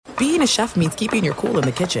being a chef means keeping your cool in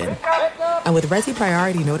the kitchen. And with Resi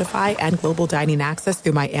Priority Notify and Global Dining Access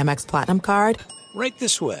through my Amex Platinum card, right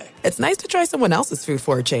this way. It's nice to try someone else's food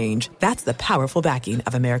for a change. That's the powerful backing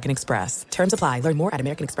of American Express. Terms apply. Learn more at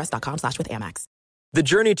americanexpress.com/withAmex. The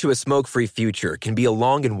journey to a smoke-free future can be a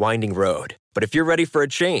long and winding road. But if you're ready for a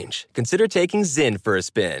change, consider taking Zyn for a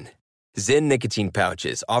spin. Zyn nicotine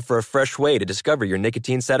pouches offer a fresh way to discover your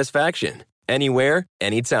nicotine satisfaction. Anywhere,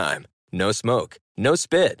 anytime. No smoke, no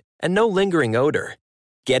spit, and no lingering odor.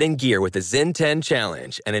 Get in gear with the Zyn 10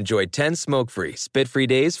 Challenge and enjoy 10 smoke-free, spit-free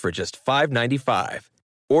days for just $5.95.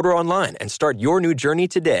 Order online and start your new journey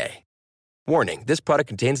today. Warning, this product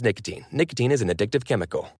contains nicotine. Nicotine is an addictive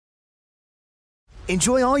chemical.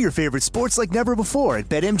 Enjoy all your favorite sports like never before at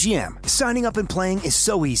BetMGM. Signing up and playing is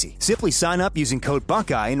so easy. Simply sign up using code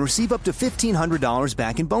Buckeye and receive up to $1,500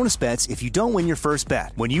 back in bonus bets if you don't win your first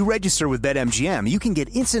bet. When you register with BetMGM, you can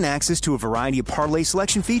get instant access to a variety of parlay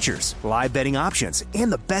selection features, live betting options,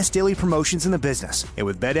 and the best daily promotions in the business. And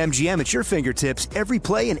with BetMGM at your fingertips, every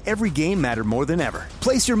play and every game matter more than ever.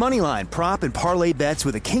 Place your moneyline, prop, and parlay bets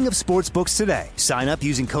with the king of sportsbooks today. Sign up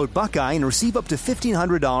using code Buckeye and receive up to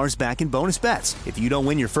 $1,500 back in bonus bets if you don't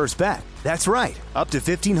win your first bet. That's right, up to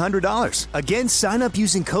 $1,500. Again, sign up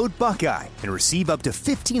using code Buckeye and receive up to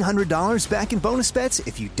 $1,500 back in bonus bets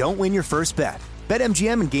if you don't win your first bet.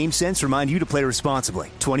 BetMGM and GameSense remind you to play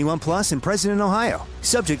responsibly. 21 plus and present in Ohio.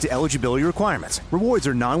 Subject to eligibility requirements. Rewards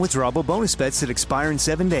are non-withdrawable bonus bets that expire in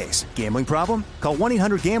 7 days. Gambling problem? Call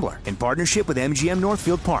 1-800-GAMBLER in partnership with MGM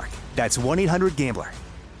Northfield Park. That's 1-800-GAMBLER.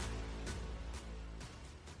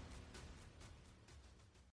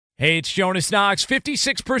 Hey, it's Jonas Knox.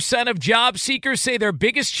 56% of job seekers say their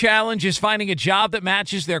biggest challenge is finding a job that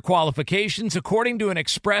matches their qualifications, according to an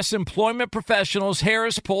Express Employment Professionals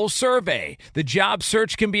Harris Poll survey. The job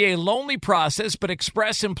search can be a lonely process, but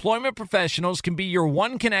Express Employment Professionals can be your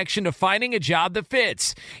one connection to finding a job that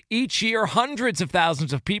fits. Each year, hundreds of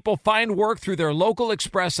thousands of people find work through their local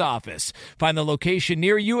Express office. Find the location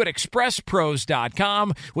near you at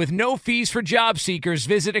expresspros.com. With no fees for job seekers,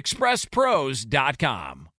 visit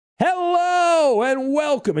expresspros.com. Hello and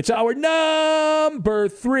welcome. It's our number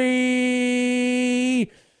 3.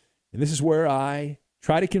 And this is where I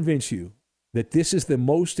try to convince you that this is the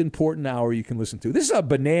most important hour you can listen to. This is a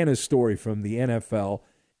banana story from the NFL.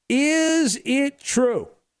 Is it true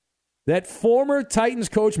that former Titans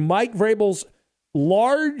coach Mike Vrabel's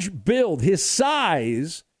large build, his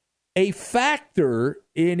size, a factor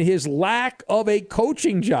in his lack of a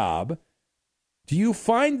coaching job? Do you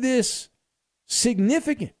find this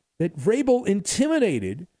significant? That Vrabel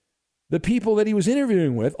intimidated the people that he was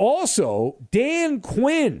interviewing with. Also, Dan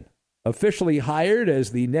Quinn, officially hired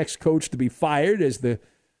as the next coach to be fired as the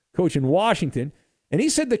coach in Washington. And he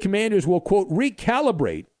said the Commanders will, quote,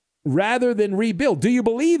 recalibrate rather than rebuild. Do you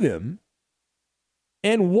believe him?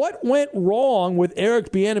 And what went wrong with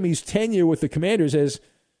Eric Bieniemy's tenure with the Commanders? As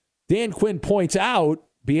Dan Quinn points out,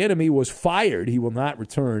 Bieniemy was fired. He will not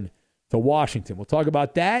return to Washington. We'll talk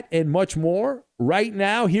about that and much more right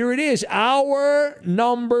now. Here it is, our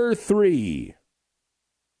number 3.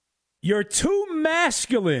 You're too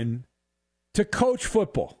masculine to coach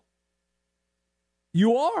football.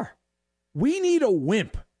 You are. We need a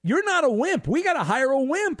wimp. You're not a wimp. We got to hire a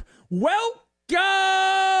wimp. Welcome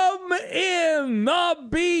in the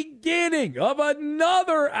beginning of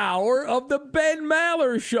another hour of the Ben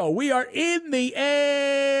Maller Show. We are in the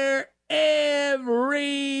air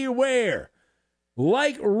everywhere,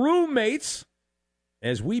 like roommates,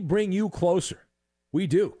 as we bring you closer. We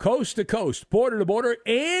do, coast to coast, border to border,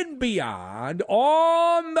 and beyond,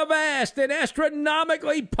 on the vast and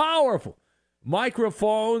astronomically powerful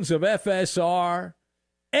microphones of FSR,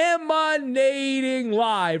 emanating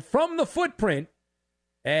live from the footprint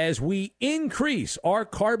as we increase our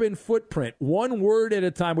carbon footprint one word at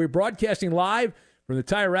a time. We're broadcasting live from the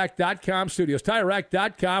TireRack.com studios.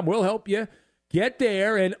 TireRack.com will help you get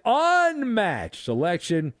there. An unmatched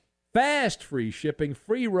selection, fast free shipping,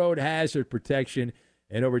 free road hazard protection,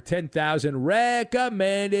 and over 10,000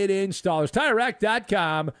 recommended installers.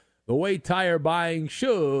 TireRack.com, the way tire buying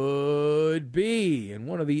should be. And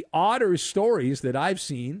one of the odder stories that I've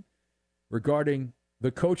seen regarding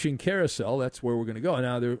the coaching carousel, that's where we're going to go.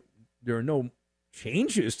 Now, there are no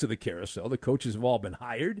changes to the carousel. The coaches have all been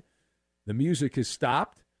hired. The music has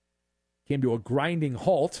stopped, came to a grinding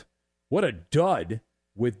halt. What a dud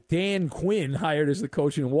with Dan Quinn hired as the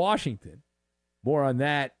coach in Washington. More on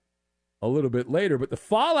that a little bit later. But the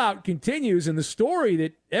fallout continues, and the story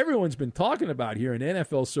that everyone's been talking about here in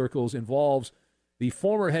NFL circles involves the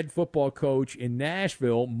former head football coach in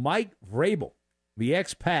Nashville, Mike Vrabel, the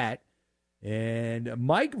expat. And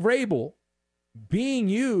Mike Vrabel being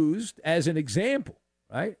used as an example,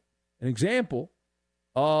 right? An example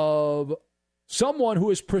of someone who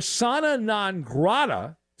is persona non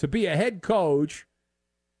grata to be a head coach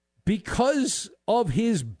because of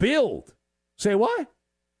his build. Say what?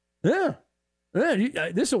 Yeah.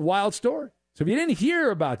 This is a wild story. So if you didn't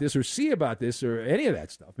hear about this or see about this or any of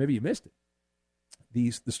that stuff, maybe you missed it.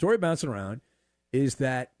 The story bouncing around is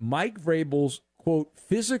that Mike Vrabel's, quote,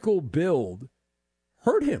 physical build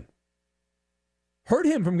hurt him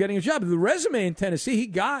from getting a job. The resume in Tennessee, he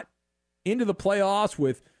got into the playoffs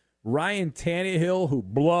with Ryan Tannehill, who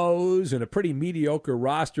blows, and a pretty mediocre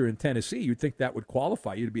roster in Tennessee. You'd think that would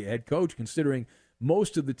qualify you to be a head coach, considering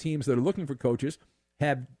most of the teams that are looking for coaches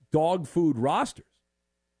have dog food rosters.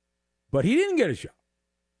 But he didn't get a job.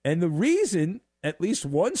 And the reason, at least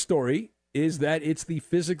one story, is that it's the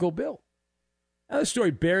physical build. Now, the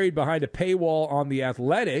story buried behind a paywall on The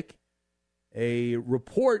Athletic, a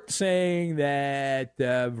report saying that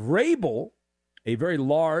Vrabel, a very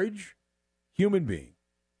large human being,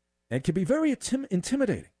 and can be very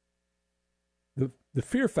intimidating. The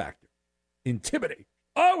fear factor. Intimidating.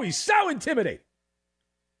 Oh, he's so intimidating.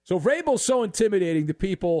 So Vrabel's so intimidating to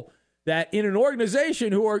people that in an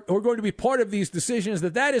organization who are going to be part of these decisions,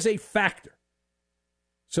 that is a factor.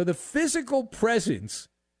 So the physical presence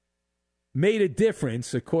made a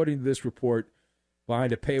difference, according to this report,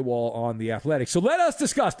 behind a paywall on The Athletic. So let us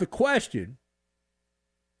discuss the question.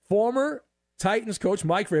 Former Titans coach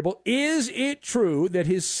Mike Vrabel, is it true that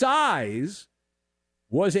his size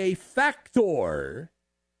was a factor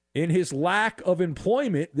in his lack of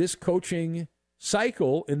employment this coaching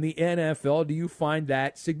cycle in the NFL? Do you find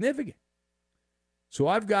that significant? So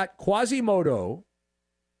I've got Quasimodo,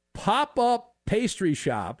 pop-up pastry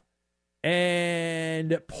shop,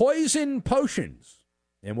 and poison potions.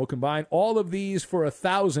 And we'll combine all of these for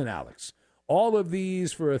 $1,000, Alex. All of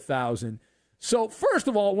these for $1,000. So first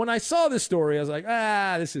of all, when I saw this story, I was like,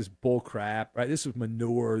 this is bull crap, right? This is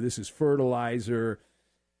manure. This is fertilizer.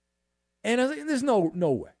 And I was like, there's no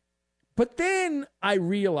way. But then I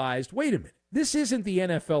realized, wait a minute. This isn't the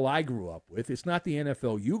NFL I grew up with. It's not the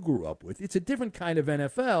NFL you grew up with. It's a different kind of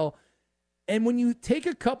NFL. And when you take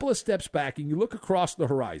a couple of steps back and you look across the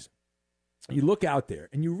horizon, you look out there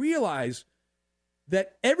and you realize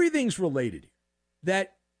that everything's related here.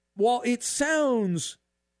 That while it sounds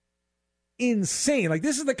insane, like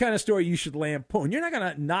this is the kind of story you should lampoon. You're not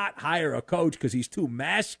going to not hire a coach because he's too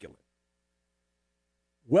masculine.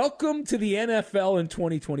 Welcome to the NFL in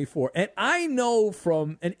 2024. And I know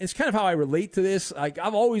and it's kind of how I relate to this. Like,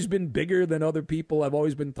 I've always been bigger than other people. I've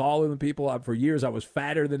always been taller than people. For years, I was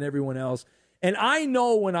fatter than everyone else. And I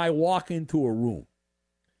know when I walk into a room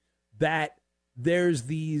that there's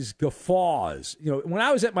these guffaws. You know, when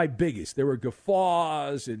I was at my biggest, there were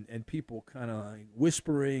guffaws and people kind of like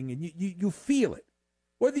whispering, and you feel it.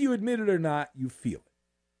 Whether you admit it or not, you feel it.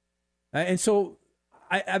 And so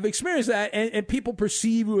I've experienced that, and people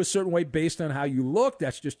perceive you a certain way based on how you look.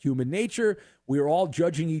 That's just human nature. We are all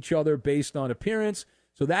judging each other based on appearance,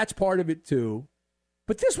 so that's part of it too.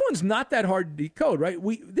 But this one's not that hard to decode, right?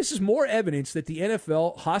 This is more evidence that the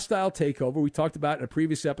NFL hostile takeover, we talked about in a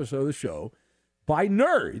previous episode of the show, by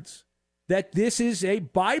nerds, that this is a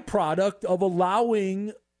byproduct of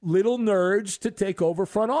allowing little nerds to take over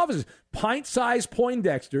front offices. Pint-sized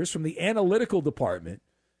Poindexters from the analytical department,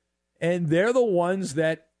 and they're the ones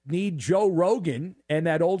that need Joe Rogan and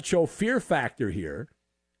that old show Fear Factor here.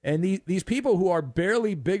 And these people who are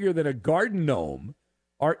barely bigger than a garden gnome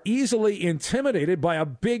are easily intimidated by a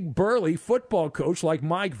big, burly football coach like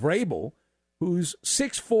Mike Vrabel, who's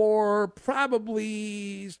 6'4",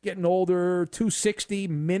 probably getting older, 260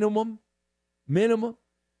 minimum.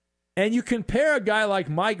 And you compare a guy like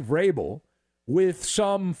Mike Vrabel with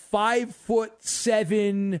some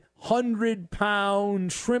 5'7",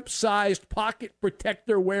 100-pound, shrimp-sized pocket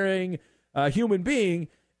protector wearing human being,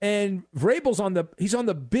 and Vrabel's on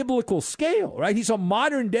the biblical scale, right? He's a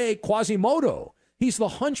modern-day Quasimodo. He's the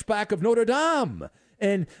Hunchback of Notre Dame.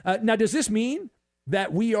 And now, does this mean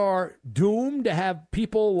that we are doomed to have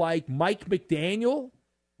people like Mike McDaniel,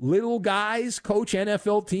 little guys, coach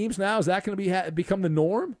NFL teams now? Is that going to become the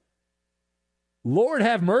norm? Lord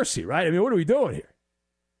have mercy, right? I mean, what are we doing here?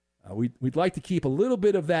 We'd like to keep a little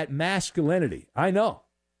bit of that masculinity, I know,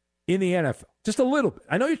 in the NFL. Just a little bit.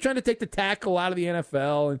 I know you're trying to take the tackle out of the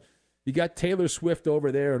NFL, and you got Taylor Swift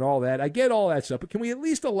over there and all that. I get all that stuff, but can we at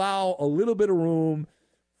least allow a little bit of room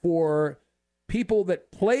for people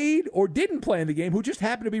that played or didn't play in the game who just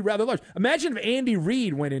happen to be rather large? Imagine if Andy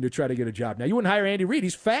Reid went in to try to get a job. Now, you wouldn't hire Andy Reid.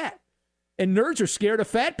 He's fat. And nerds are scared of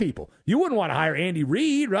fat people. You wouldn't want to hire Andy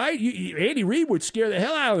Reid, right? Andy Reid would scare the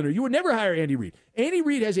hell out of you. You would never hire Andy Reid. Andy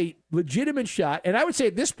Reid has a legitimate shot, and I would say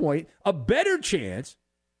at this point, a better chance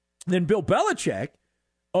than Bill Belichick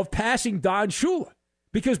of passing Don Shula.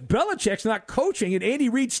 Because Belichick's not coaching, and Andy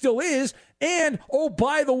Reid still is. And, oh,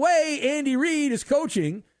 by the way, Andy Reid is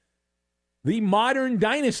coaching the modern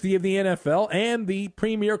dynasty of the NFL and the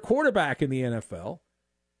premier quarterback in the NFL,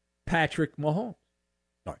 Patrick Mahomes.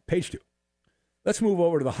 All right, page 2. Let's move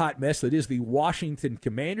over to the hot mess that is the Washington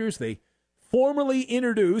Commanders. They formally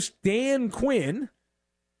introduced Dan Quinn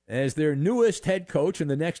as their newest head coach and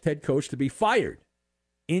the next head coach to be fired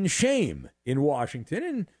in shame in Washington.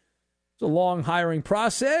 And it's a long hiring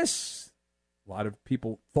process. A lot of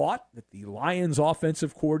people thought that the Lions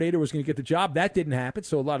offensive coordinator was going to get the job. That didn't happen,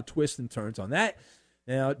 so a lot of twists and turns on that.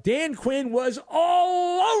 Now, Dan Quinn was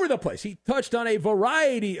all over the place. He touched on a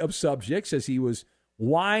variety of subjects as he was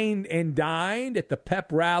wined and dined at the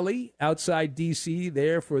pep rally outside D.C.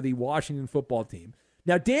 there for the Washington football team.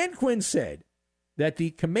 Now, Dan Quinn said that the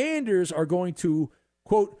Commanders are going to,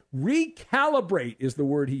 quote, recalibrate is the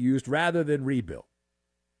word he used rather than rebuild.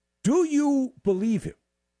 Do you believe him?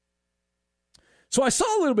 So I saw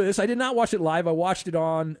a little bit of this. I did not watch it live. I watched it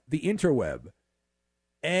on the interweb.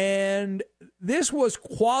 And this was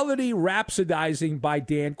quality rhapsodizing by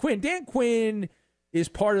Dan Quinn. Dan Quinn is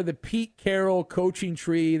part of the Pete Carroll coaching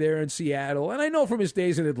tree there in Seattle. And I know from his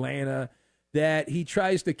days in Atlanta that he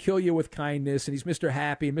tries to kill you with kindness, and he's Mr.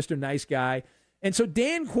 Happy and Mr. Nice Guy. And so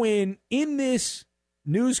Dan Quinn, in this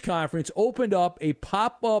news conference, opened up a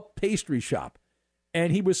pop-up pastry shop.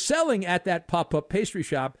 And he was selling at that pop-up pastry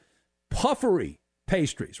shop puffery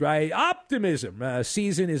pastries, right? Optimism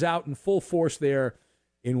season is out in full force there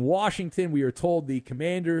in Washington. We are told the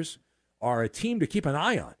Commanders are a team to keep an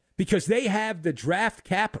eye on because they have the draft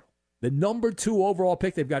capital, the number 2 overall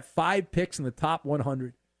pick. They've got 5 picks in the top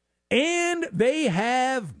 100. And they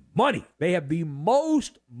have money. They have the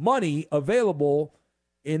most money available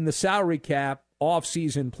in the salary cap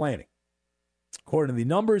offseason planning. According to the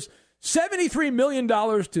numbers, $73 million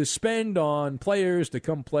to spend on players to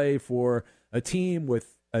come play for a team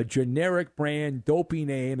with a generic brand, dopey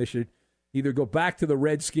name. They should either go back to the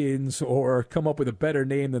Redskins or come up with a better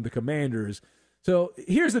name than the Commanders. So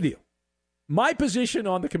here's the deal. My position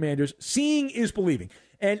on the Commanders, seeing is believing.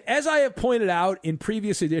 And as I have pointed out in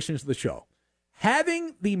previous editions of the show,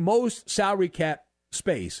 having the most salary cap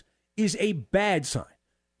space is a bad sign.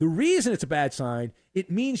 The reason it's a bad sign, it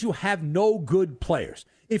means you have no good players.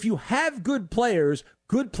 If you have good players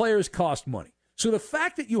cost money. So the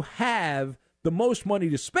fact that you have the most money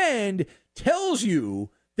to spend tells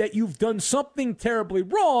you that you've done something terribly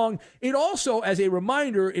wrong. It also, as a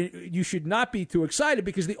reminder, you should not be too excited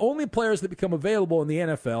because the only players that become available in the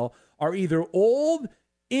NFL are either old,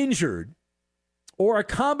 injured, or a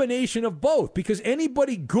combination of both because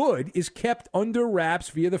anybody good is kept under wraps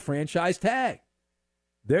via the franchise tag.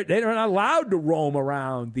 They're not allowed to roam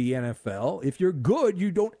around the NFL. If you're good,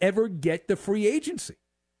 you don't ever get the free agency.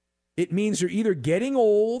 It means you're either getting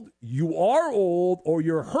old, you are old, or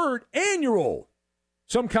you're hurt and you're old.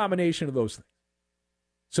 Some combination of those things.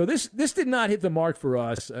 So this did not hit the mark for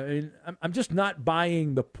us. I mean, I'm just not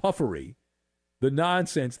buying the puffery, the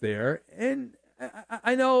nonsense there. And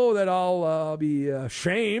I know that I'll be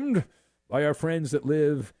shamed by our friends that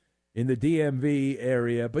live in the DMV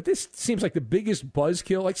area, but this seems like the biggest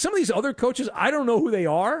buzzkill. Like some of these other coaches, I don't know who they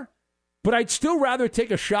are, but I'd still rather take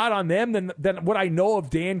a shot on them than what I know of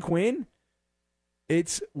Dan Quinn.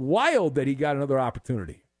 It's wild that he got another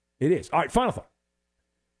opportunity. It is. All right, final thought.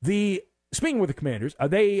 Speaking with the Commanders,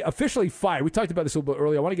 they officially fired. We talked about this a little bit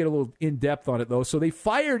earlier. I want to get a little in-depth on it, though. So they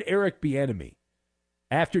fired Eric Bieniemy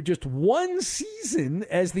after just one season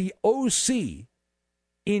as the OC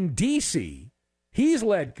in D.C., he's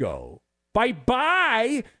let go.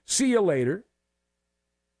 Bye-bye. See you later.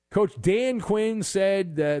 Coach Dan Quinn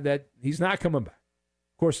said that he's not coming back.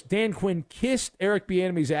 Of course, Dan Quinn kissed Eric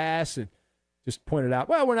Bieniemy's ass and just pointed out,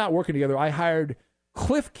 well, we're not working together. I hired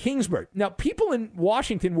Cliff Kingsbury. Now, people in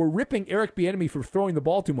Washington were ripping Eric Bieniemy for throwing the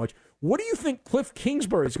ball too much. What do you think Cliff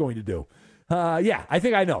Kingsbury is going to do? Yeah, I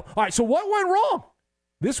think I know. All right, so what went wrong?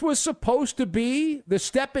 This was supposed to be the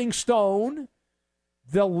stepping stone,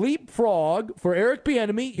 the leapfrog for Eric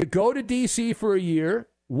Bieniemy. You go to D.C. for a year,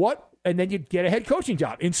 and then you get a head coaching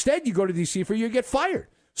job. Instead, you go to D.C. for a year, you get fired.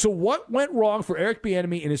 So what went wrong for Eric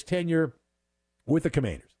Bieniemy in his tenure with the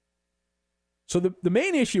Commanders? So the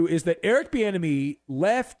main issue is that Eric Bieniemy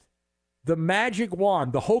left the magic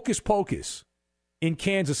wand, the hocus pocus, in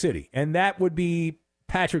Kansas City, and that would be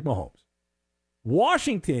Patrick Mahomes.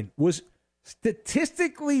 Washington was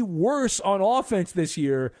statistically worse on offense this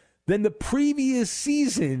year than the previous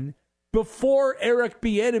season before Eric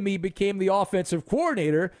Bieniemy became the offensive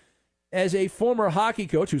coordinator. As a former hockey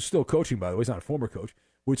coach, who's still coaching, by the way, he's not a former coach,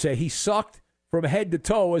 would say he sucked from head to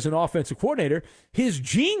toe as an offensive coordinator. His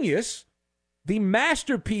genius, the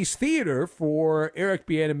masterpiece theater for Eric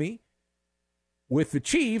Bieniemy with the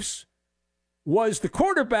Chiefs, was the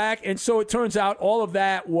quarterback, and so it turns out all of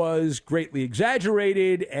that was greatly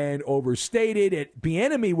exaggerated and overstated.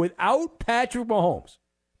 Bieniemy, without Patrick Mahomes,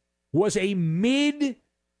 was a mid-offensive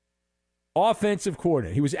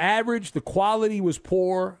coordinator. He was average, the quality was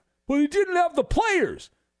poor, but he didn't have the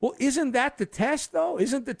players. Well, isn't that the test, though?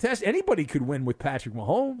 Isn't the test anybody could win with Patrick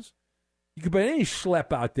Mahomes? You could put any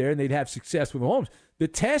schlep out there, and they'd have success with Mahomes. The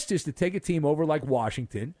test is to take a team over like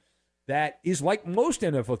Washington that is like most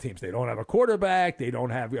NFL teams. They don't have a quarterback. They don't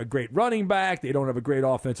have a great running back. They don't have a great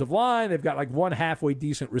offensive line. They've got like one halfway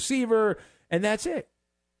decent receiver, and that's it.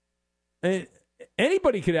 And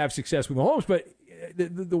anybody could have success with Mahomes, but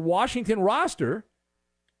the Washington roster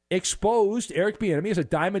exposed Eric Bieniemy as a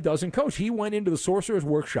dime a dozen coach. He went into the sorcerer's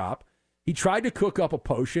workshop. He tried to cook up a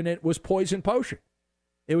potion. It was poison potion.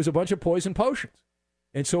 It was a bunch of poison potions.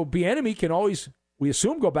 And so Bieniemy can always, we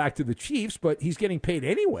assume, go back to the Chiefs, but he's getting paid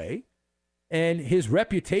anyway, and his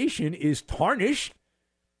reputation is tarnished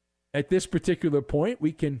at this particular point.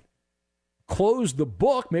 We can close the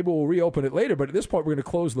book. Maybe we'll reopen it later, but at this point we're going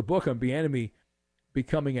to close the book on Bieniemy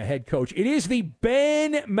becoming a head coach. It is the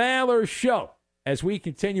Ben Maller Show. As we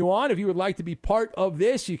continue on, if you would like to be part of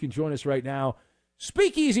this, you can join us right now.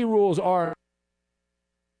 Speakeasy rules are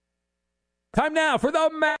time now for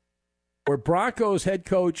the where Broncos head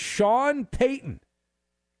coach Sean Payton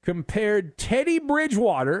compared Teddy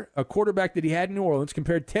Bridgewater, a quarterback that he had in New Orleans,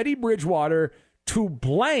 compared Teddy Bridgewater to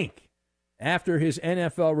blank after his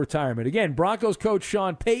NFL retirement. Again, Broncos coach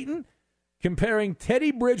Sean Payton comparing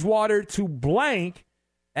Teddy Bridgewater to blank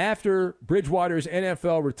after Bridgewater's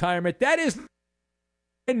NFL retirement. That is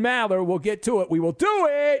Maller. We'll get to it. We will do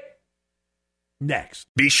it next.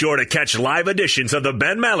 Be sure to catch live editions of the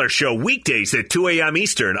Ben Maller Show weekdays at 2 a.m.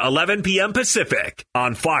 Eastern, 11 p.m. Pacific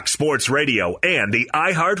on Fox Sports Radio and the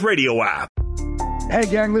iHeartRadio app. Hey,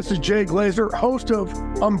 gang, this is Jay Glazer, host of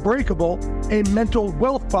Unbreakable, a mental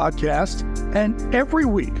wealth podcast. And every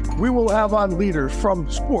week, we will have on leaders from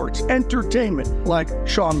sports, entertainment, like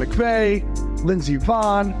Sean McVay, Lindsey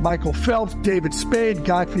Vonn, Michael Phelps, David Spade,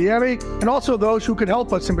 Guy Fieri, and also those who could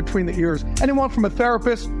help us in between the ears. Anyone from a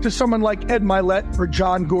therapist to someone like Ed Milet or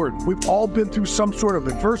John Gordon. We've all been through some sort of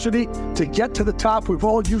adversity. To get to the top, we've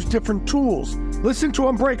all used different tools. Listen to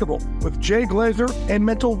Unbreakable with Jay Glazer and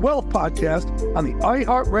Mental Wealth Podcast on the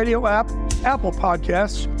iHeartRadio app, Apple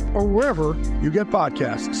Podcasts, or wherever you get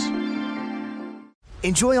podcasts.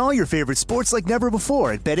 Enjoy all your favorite sports like never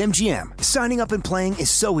before at BetMGM. Signing up and playing is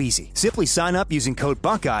so easy. Simply sign up using code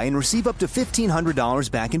Buckeye and receive up to $1,500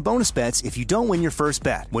 back in bonus bets if you don't win your first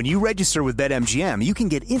bet. When you register with BetMGM, you can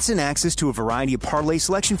get instant access to a variety of parlay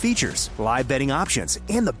selection features, live betting options,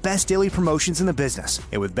 and the best daily promotions in the business.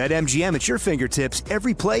 And with BetMGM at your fingertips,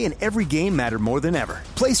 every play and every game matter more than ever.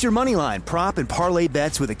 Place your moneyline, prop, and parlay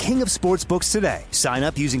bets with the king of sportsbooks today. Sign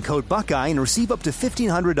up using code Buckeye and receive up to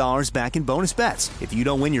 $1,500 back in bonus bets if you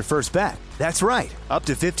don't win your first bet. That's right, up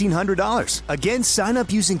to $1,500. Again, sign up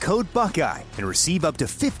using code Buckeye and receive up to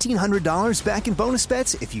 $1,500 back in bonus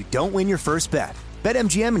bets if you don't win your first bet.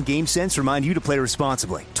 BetMGM and GameSense remind you to play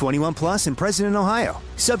responsibly. 21 plus and present in Ohio.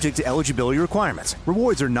 Subject to eligibility requirements.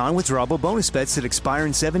 Rewards are non-withdrawable bonus bets that expire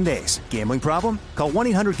in 7 days. Gambling problem? Call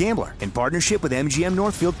 1-800-GAMBLER in partnership with MGM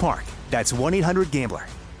Northfield Park. That's 1-800-GAMBLER.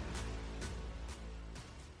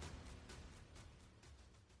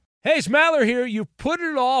 Hey, it's Maller here. You've put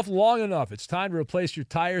it off long enough. It's time to replace your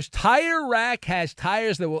tires. Tire Rack has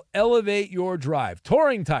tires that will elevate your drive.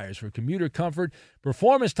 Touring tires for commuter comfort,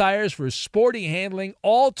 performance tires for sporty handling,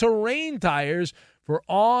 all-terrain tires for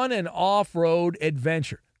on- and off-road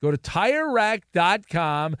adventure. Go to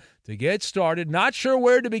TireRack.com to get started. Not sure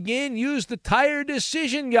where to begin? Use the Tire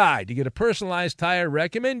Decision Guide to get a personalized tire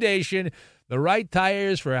recommendation. The right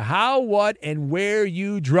tires for how, what, and where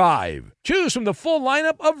you drive. Choose from the full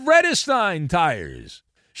lineup of Vredestein tires.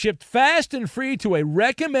 Shipped fast and free to a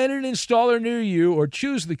recommended installer near you, or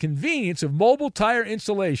choose the convenience of mobile tire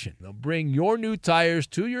installation. They'll bring your new tires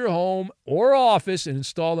to your home or office and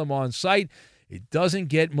install them on site. It doesn't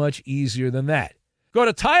get much easier than that. Go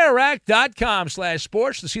to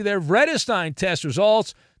TireRack.com/sports to see their Vredestein test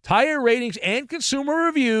results, tire ratings, and consumer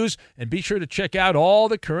reviews, and be sure to check out all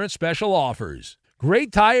the current special offers.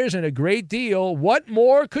 Great tires and a great deal. What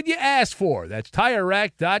more could you ask for? That's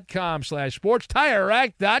TireRack.com/sports.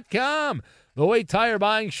 TireRack.com, the way tire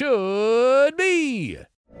buying should be.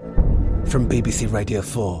 From BBC Radio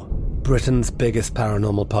 4, Britain's biggest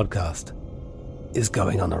paranormal podcast is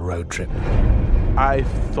going on a road trip. I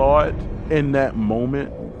thought in that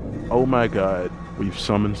moment, oh my God, we've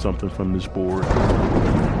summoned something from this board.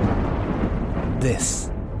 This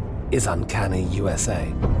is Uncanny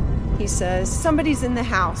USA. He says, somebody's in the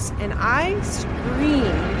house, and I screamed.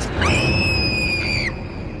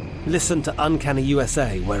 Listen to Uncanny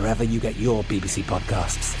USA wherever you get your BBC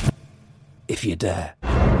podcasts, if you dare.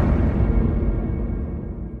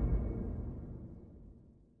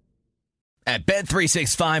 At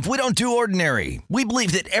Bet365, we don't do ordinary. We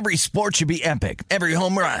believe that every sport should be epic. Every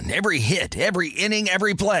home run, every hit, every inning,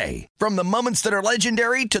 every play. From the moments that are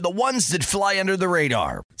legendary to the ones that fly under the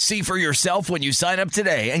radar. See for yourself when you sign up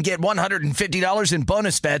today and get $150 in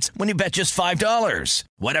bonus bets when you bet just $5.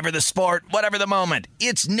 Whatever the sport, whatever the moment,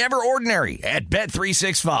 it's never ordinary at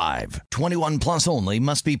Bet365. 21 plus only.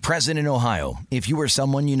 Must be present in Ohio. If you or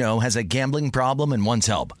someone you know has a gambling problem and wants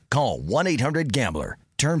help, call 1-800-GAMBLER.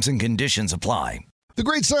 Terms and conditions apply. The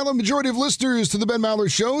great silent majority of listeners to the Ben Maller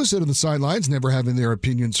Show sit on the sidelines, never having their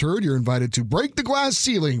opinions heard. You're invited to break the glass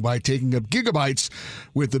ceiling by taking up gigabytes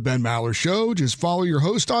with the Ben Maller Show. Just follow your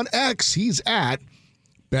host on X. He's at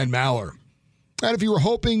Ben Maller. And if you were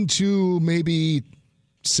hoping to maybe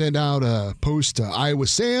send out a post to Iowa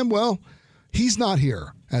Sam, well, he's not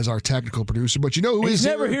here as our technical producer. But you know who is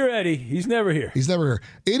here? He's never here, Eddie. He's never here. He's never here.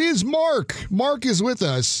 It is Mark. Mark is with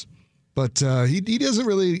us. But he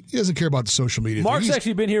doesn't care about the social media. Mark's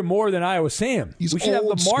actually been here more than Iowa Sam. We should have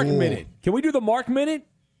the Mark Minute. Can we do the Mark Minute?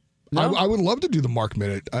 No? I would love to do the Mark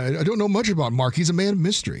Minute. I don't know much about Mark. He's a man of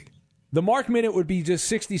mystery. The Mark Minute would be just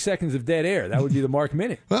 60 seconds of dead air. That would be the Mark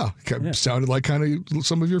Minute. Well, sounded like kind of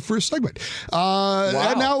some of your first segment. Wow.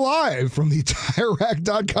 And now live from the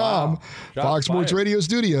TireRack.com Fox Sports Radio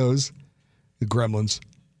studios, the Gremlins,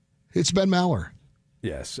 it's Ben Maller.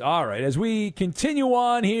 Yes. All right. As we continue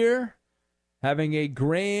on here, having a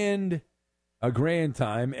grand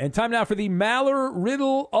time. And time now for the Maller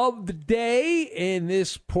Riddle of the Day in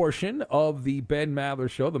this portion of the Ben Maller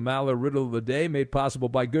Show. The Maller Riddle of the Day made possible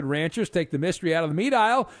by Good Ranchers. Take the mystery out of the meat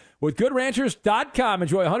aisle with GoodRanchers.com.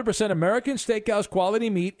 Enjoy 100% American steakhouse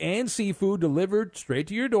quality meat and seafood delivered straight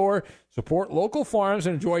to your door. Support local farms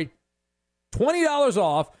and enjoy $20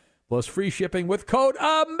 off plus free shipping with code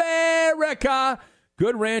AMERICA.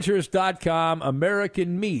 GoodRanchers.com.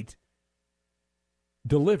 American meat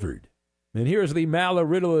delivered. And here's the Maller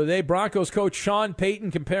Riddle of the Day. Broncos coach Sean Payton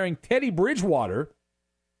comparing Teddy Bridgewater,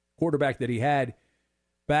 quarterback that he had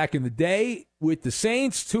back in the day with the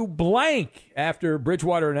Saints, to blank after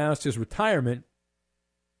Bridgewater announced his retirement.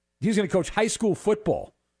 He's going to coach high school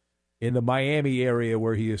football in the Miami area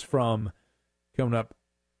where he is from coming up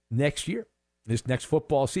next year, this next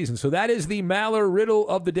football season. So that is the Maller Riddle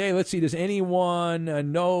of the Day. Let's see, does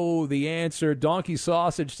anyone know the answer? Donkey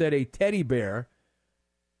Sausage said a teddy bear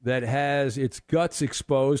that has its guts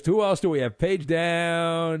exposed. Who else do we have? Page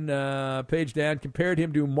Down compared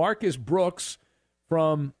him to Marcus Brooks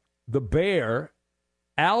from The Bear.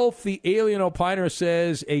 Alf the Alien Opiner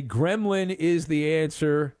says a gremlin is the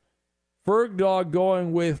answer. Ferg Dog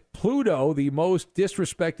going with Pluto, the most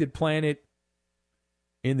disrespected planet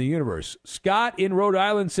in the universe. Scott in Rhode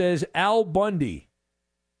Island says Al Bundy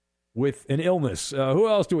with an illness. Who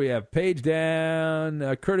else do we have? Page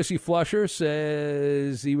Down. Courtesy Flusher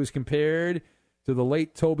says he was compared to the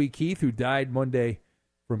late Toby Keith, who died Monday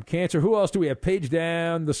from cancer. Who else do we have? Page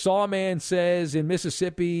Down. The Sawman says in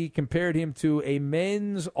Mississippi compared him to a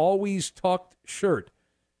men's always tucked shirt.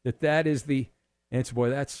 That is the answer. Boy,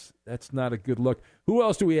 that's not a good look. Who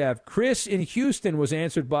else do we have? Chris in Houston was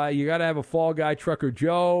answered by you got to have a fall guy, Trucker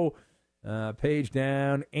Joe. Page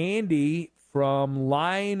Down. Andy from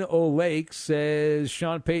Line O Lake says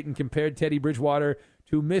Sean Payton compared Teddy Bridgewater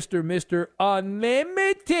to Mr.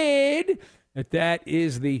 Unlimited. That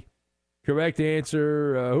is the correct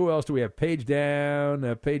answer. Who else do we have? Page Down.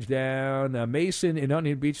 Mason in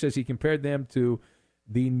Huntington Beach says he compared them to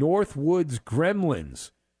the Northwoods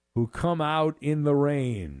Gremlins, who come out in the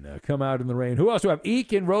rain. Who else do we have?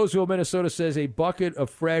 Eek in Roseville, Minnesota says a bucket of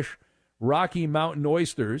fresh Rocky Mountain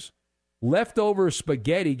oysters. Leftover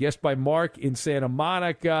spaghetti, guessed by Mark in Santa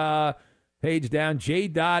Monica. Page Down. J.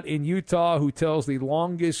 Dot in Utah, who tells the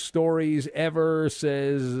longest stories ever,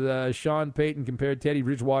 says Sean Payton compared Teddy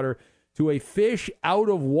Bridgewater to a fish out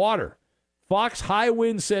of water. Fox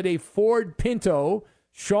Highwind said a Ford Pinto.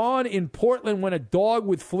 Sean in Portland went a dog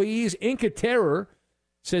with fleas. Inca Terror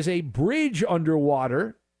says a bridge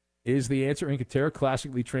underwater is the answer. Inca Terror,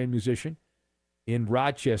 classically trained musician in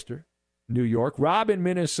Rochester, New York. Rob in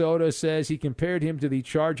Minnesota says he compared him to the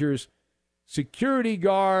Chargers security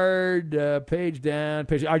guard. Page Down.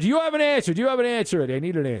 Do you have an answer? I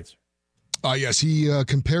need an answer. Yes, he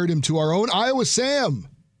compared him to our own Iowa Sam.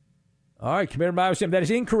 All right, compared him to Iowa Sam. That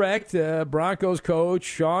is incorrect. Broncos coach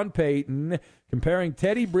Sean Payton comparing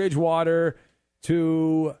Teddy Bridgewater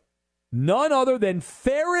to none other than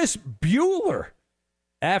Ferris Bueller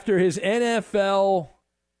after his NFL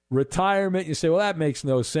retirement. You say, well, that makes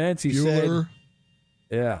no sense. Bueller.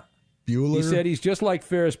 Yeah. Bueller. He said he's just like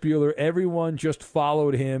Ferris Bueller. Everyone just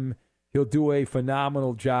followed him. He'll do a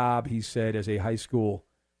phenomenal job, he said, as a high school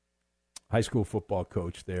football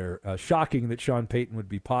coach there. Shocking that Sean Payton would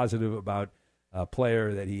be positive about a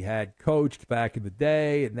player that he had coached back in the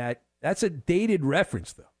day, and that's a dated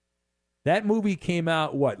reference, though. That movie came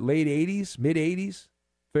out, late 80s, mid-80s?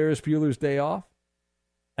 Ferris Bueller's Day Off?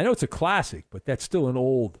 I know it's a classic, but that's still an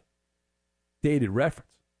old, dated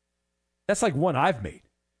reference. That's like one I've made.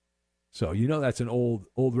 So you know that's an old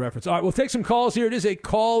reference. All right, we'll take some calls here. It is a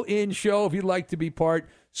call-in show if you'd like to be part.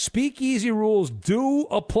 Speakeasy rules do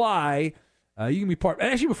apply. You can be part.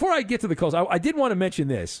 And actually, before I get to the calls, I did want to mention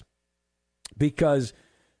this because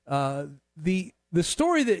the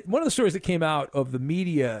story one of the stories that came out of the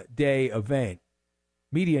media day event,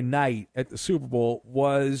 media night at the Super Bowl,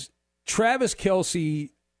 was Travis Kelce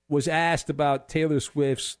was asked about Taylor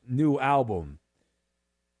Swift's new album,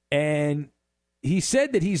 and he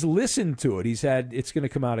said that he's listened to it. It's going to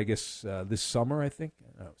come out, I guess, this summer, I think.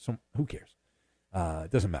 Who cares?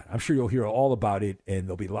 It doesn't matter. I'm sure you'll hear all about it, and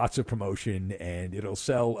there'll be lots of promotion, and it'll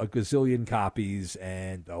sell a gazillion copies,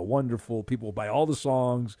 and wonderful. People will buy all the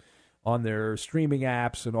songs on their streaming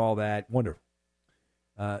apps and all that. Wonderful.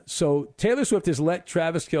 So Taylor Swift has let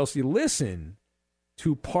Travis Kelce listen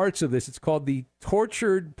to parts of this. It's called the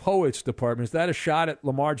Tortured Poets Department. Is that a shot at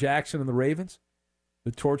Lamar Jackson and the Ravens?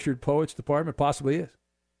 The Tortured Poets Department? Possibly is.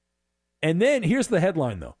 And then, here's the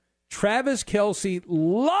headline, though. Travis Kelce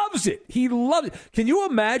loves it. He loves it. Can you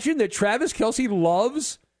imagine that Travis Kelce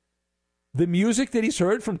loves the music that he's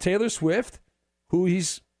heard from Taylor Swift, who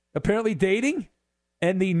he's apparently dating,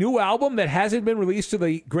 and the new album that hasn't been released to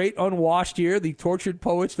the great unwashed ear, the Tortured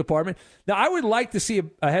Poets Department? Now, I would like to see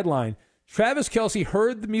a headline. Travis Kelce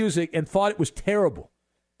heard the music and thought it was terrible,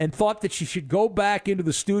 and thought that she should go back into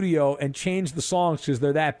the studio and change the songs because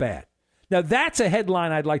they're that bad. Now, that's a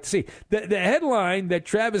headline I'd like to see. The headline that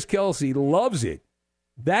Travis Kelce loves it,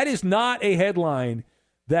 that is not a headline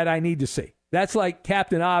that I need to see. That's like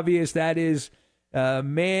Captain Obvious. That is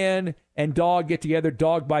man and dog get together,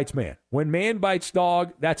 dog bites man. When man bites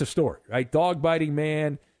dog, that's a story, right? Dog biting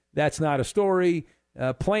man, that's not a story.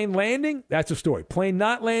 Plane landing, that's a story. Plane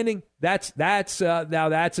not landing, that's now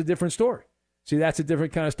that's a different story. See, that's a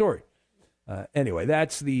different kind of story. Anyway,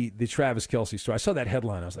 that's the Travis Kelce story. I saw that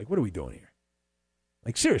headline. I was like, what are we doing here?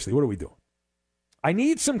 Like, seriously, what are we doing? I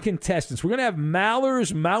need some contestants. We're going to have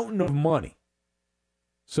Maller's Mountain of Money.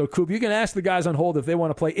 So, Coop, you can ask the guys on hold if they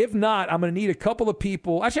want to play. If not, I'm going to need a couple of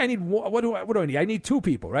people. Actually, I need what do I need? I need two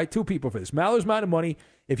people, right? Two people for this. Maller's Mountain of Money.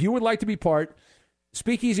 If you would like to be part,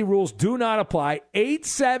 Speakeasy rules do not apply.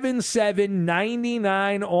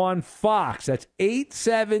 877-99 on Fox. That's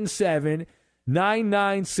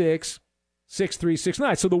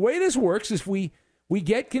 877-996-6369. So the way this works is we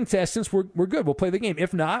get contestants, we're good. We'll play the game.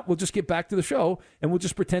 If not, we'll just get back to the show, and we'll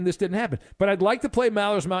just pretend this didn't happen. But I'd like to play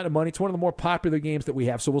Maller's Mountain of Money. It's one of the more popular games that we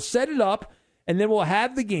have. So we'll set it up, and then we'll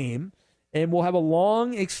have the game, and we'll have a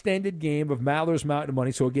long, extended game of Maller's Mountain of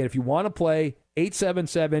Money. So, again, if you want to play,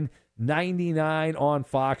 877-99 on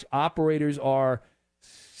Fox. Operators are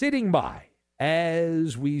sitting by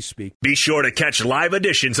as we speak. Be sure to catch live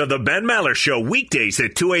editions of the Ben Maller Show weekdays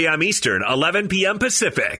at 2 a.m. Eastern, 11 p.m.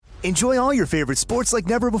 Pacific. Enjoy all your favorite sports like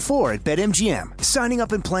never before at BetMGM. Signing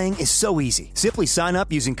up and playing is so easy. Simply sign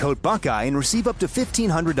up using code Buckeye and receive up to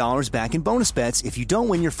 $1,500 back in bonus bets if you don't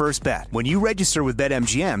win your first bet. When you register with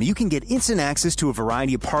BetMGM, you can get instant access to a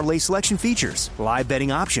variety of parlay selection features, live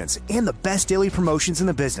betting options, and the best daily promotions in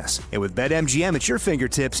the business. And with BetMGM at your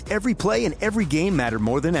fingertips, every play and every game matter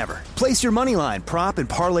more than ever. Place your money line, prop, and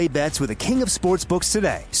parlay bets with the king of sportsbooks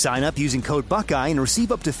today. Sign up using code Buckeye and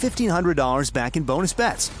receive up to $1,500 back in bonus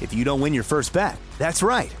bets if you don't win your first bet. That's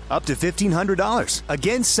right, up to $1,500.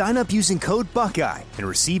 Again, sign up using code Buckeye and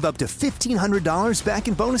receive up to $1,500 back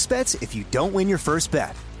in bonus bets if you don't win your first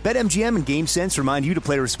bet. BetMGM and GameSense remind you to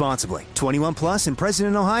play responsibly. 21 plus and present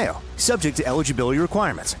in Ohio. Subject to eligibility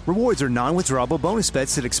requirements. Rewards are non-withdrawable bonus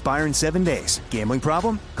bets that expire in 7 days. Gambling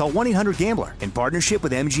problem? Call 1-800-GAMBLER in partnership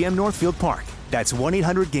with MGM Northfield Park. That's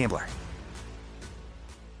 1-800-GAMBLER.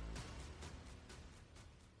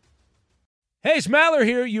 Hey, it's Maller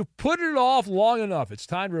here. You put it off long enough. It's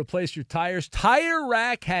time to replace your tires. Tire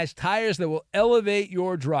Rack has tires that will elevate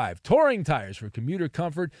your drive. Touring tires for commuter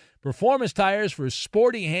comfort, performance tires for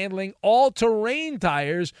sporty handling, all-terrain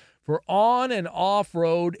tires for on- and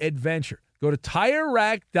off-road adventure. Go to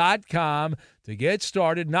TireRack.com to get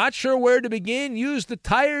started. Not sure where to begin? Use the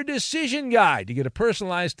Tire Decision Guide to get a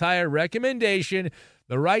personalized tire recommendation,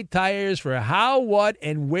 the right tires for how, what,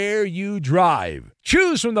 and where you drive.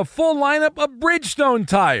 Choose from the full lineup of Bridgestone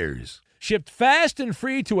tires. Shipped fast and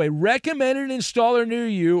free to a recommended installer near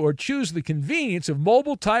you, or choose the convenience of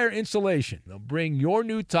mobile tire installation. They'll bring your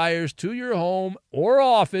new tires to your home or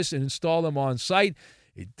office and install them on site.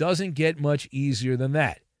 It doesn't get much easier than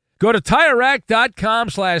that. Go to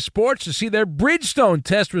TireRack.com/sports to see their Bridgestone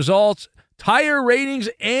test results, tire ratings,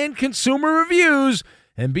 and consumer reviews.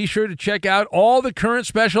 And be sure to check out all the current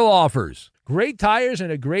special offers. Great tires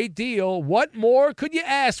and a great deal. What more could you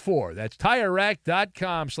ask for? That's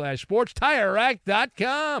TireRack.com/sports.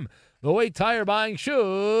 TireRack.com, the way tire buying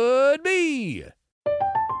should be.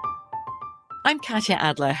 I'm Katya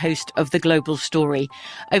Adler, host of The Global Story.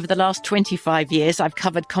 Over the last 25 years, I've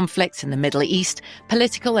covered conflicts in the Middle East,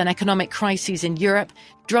 political and economic crises in Europe,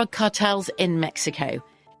 drug cartels in Mexico.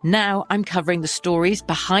 Now I'm covering the stories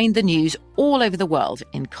behind the news all over the world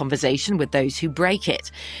in conversation with those who break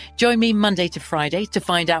it. Join me Monday to Friday to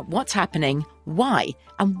find out what's happening, why,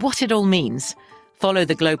 and what it all means. Follow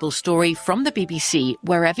The Global Story from the BBC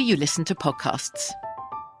wherever you listen to podcasts.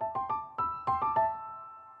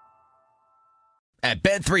 At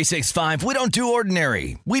Bet365, we don't do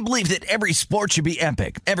ordinary. We believe that every sport should be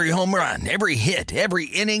epic. Every home run, every hit, every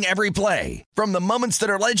inning, every play. From the moments that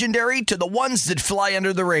are legendary to the ones that fly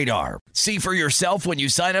under the radar. See for yourself when you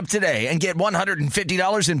sign up today and get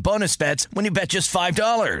 $150 in bonus bets when you bet just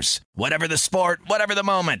 $5. Whatever the sport, whatever the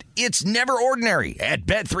moment, it's never ordinary at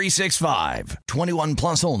Bet365. 21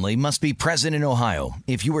 plus only. Must be present in Ohio.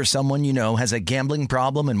 If you or someone you know has a gambling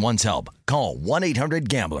problem and wants help, call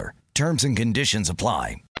 1-800-GAMBLER. Terms and conditions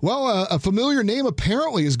apply. Well, a familiar name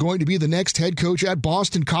apparently is going to be the next head coach at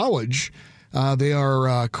Boston College. They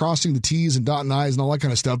are crossing the T's and dotting I's and all that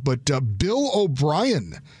kind of stuff. But Bill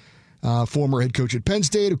O'Brien, former head coach at Penn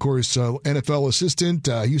State, of course, NFL assistant,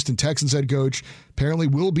 Houston Texans head coach, apparently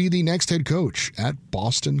will be the next head coach at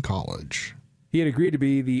Boston College. He had agreed to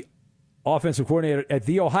be the offensive coordinator at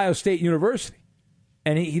The Ohio State University.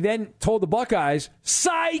 And he then told the Buckeyes,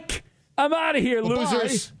 psych, I'm out of here,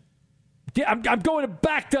 losers. Bye. Yeah, I'm going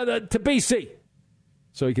back to BC.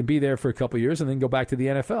 So he can be there for a couple of years and then go back to the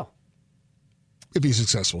NFL. If he's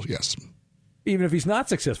successful, yes. Even if he's not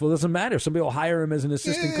successful, it doesn't matter. Somebody will hire him as an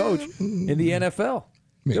assistant coach in the NFL.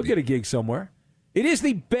 Maybe. He'll get a gig somewhere. It is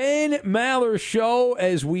the Ben Maller Show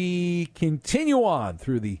as we continue on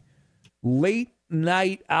through the late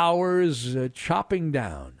night hours, chopping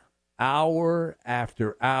down hour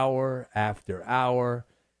after hour after hour.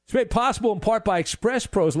 It's made possible in part by Express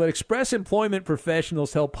Pros. Let Express Employment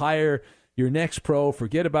Professionals help hire your next pro.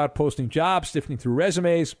 Forget about posting jobs, sifting through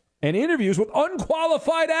resumes, and interviews with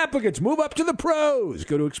unqualified applicants. Move up to the pros.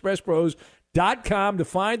 Go to expresspros.com to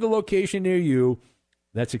find the location near you.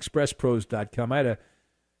 That's expresspros.com. I had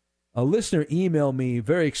a listener email me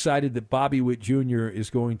very excited that Bobby Witt Jr. is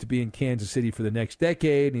going to be in Kansas City for the next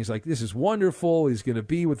decade. And he's like, this is wonderful. He's going to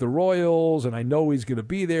be with the Royals, and I know he's going to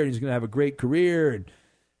be there, and he's going to have a great career.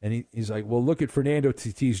 And he's like, well, look at Fernando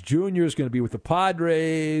Tatis Jr. is going to be with the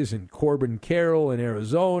Padres, and Corbin Carroll in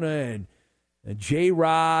Arizona, and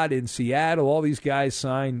J-Rod in Seattle. All these guys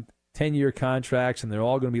signed 10-year contracts, and they're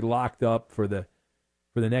all going to be locked up for the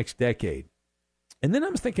next decade. And then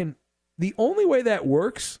I'm thinking, the only way that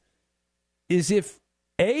works is if,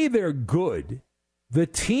 A, they're good, the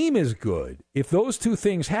team is good, if those two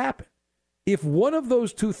things happen. If one of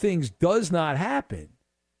those two things does not happen,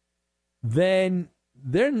 then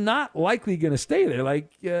they're not likely going to stay there.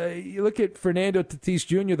 Like, you look at Fernando Tatis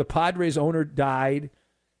Jr., the Padres owner died.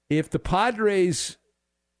 If the Padres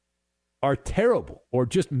are terrible or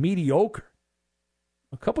just mediocre,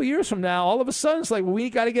 a couple years from now, all of a sudden, it's like, well, we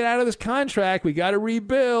got to get out of this contract. We got to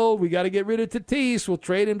rebuild. We got to get rid of Tatis. We'll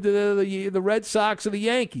trade him to the Red Sox or the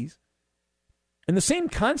Yankees. And the same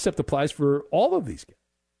concept applies for all of these guys.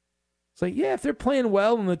 It's like, yeah, if they're playing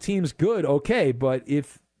well and the team's good, okay. But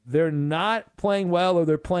if they're not playing well or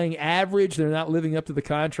they're playing average, they're not living up to the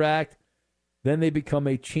contract, then they become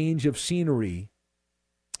a change of scenery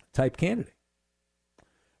type candidate.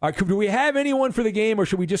 All right, do we have anyone for the game, or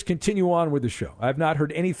should we just continue on with the show? I've not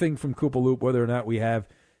heard anything from Koopaloop whether or not we have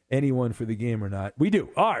anyone for the game or not. We do.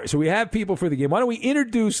 All right, so we have people for the game. Why don't we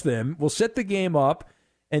introduce them? We'll set the game up,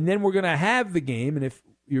 and then we're going to have the game. And if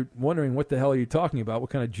you're wondering what the hell are you talking about, what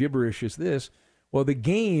kind of gibberish is this? Well, the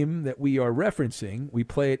game that we are referencing, we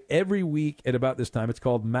play it every week at about this time. It's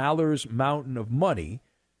called Maller's Mountain of Money.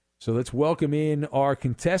 So let's welcome in our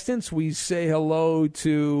contestants. We say hello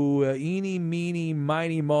to Eeny, Meeny,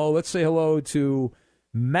 Miny, Mo. Let's say hello to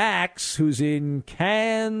Max, who's in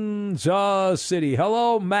Kansas City.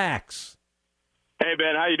 Hello, Max. Hey,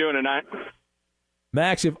 Ben. How you doing tonight?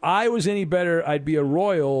 Max, if I was any better, I'd be a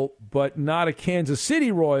Royal, but not a Kansas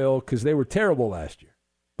City Royal because they were terrible last year.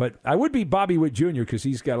 But I would be Bobby Witt Jr. because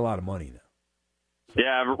he's got a lot of money now.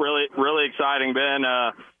 Yeah, really, really exciting, Ben.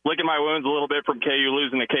 Licking my wounds a little bit from KU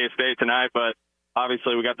losing to K-State tonight, but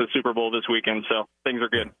obviously we got the Super Bowl this weekend, so things are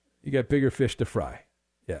good. You got bigger fish to fry.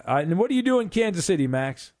 Yeah. And what do you do in Kansas City,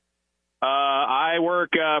 Max? I work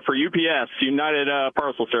for UPS, United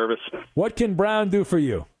Parcel Service. What can Brown do for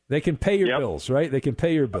you? They can pay your bills, right? They can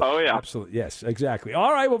pay your bills. Oh, yeah. Absolutely. Yes, exactly.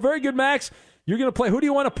 All right, well, very good, Max. You're going to play. Who do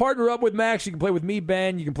you want to partner up with, Max? You can play with me,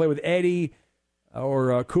 Ben. You can play with Eddie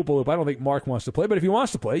or Koopaloop. I don't think Mark wants to play, but if he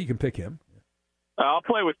wants to play, you can pick him. I'll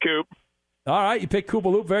play with Coop. All right, you pick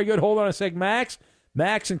Koopaloop. Very good. Hold on a sec, Max.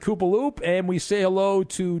 Max and Koopaloop. And we say hello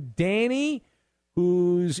to Danny,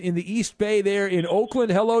 who's in the East Bay there in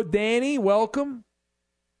Oakland. Hello, Danny. Welcome.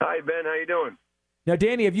 Hi, Ben. How you doing? Now,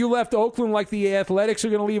 Danny, have you left Oakland like the Athletics are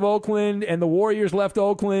going to leave Oakland and the Warriors left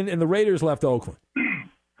Oakland and the Raiders left Oakland?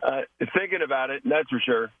 Thinking about it, that's for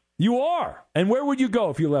sure. You are? And where would you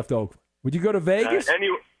go if you left Oakland? Would you go to Vegas?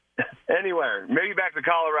 Anywhere. Maybe back to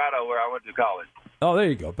Colorado where I went to college. Oh, there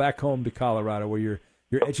you go. Back home to Colorado where your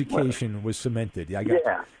education was cemented. Yeah, I got you.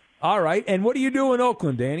 All right. And what do you do in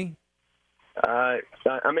Oakland, Danny?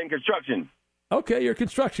 I'm in construction. Okay, you're a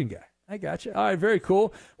construction guy. I got you. All right, very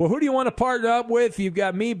cool. Well, who do you want to partner up with? You've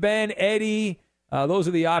got me, Ben, Eddie. Those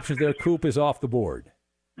are the options there. Coop is off the board.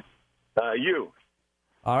 You.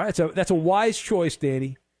 All right, so that's a wise choice,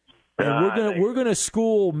 Danny. And we're gonna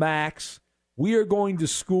school Max. We are going to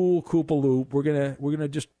school Koopaloop. We're gonna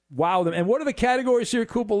just wow them. And what are the categories here,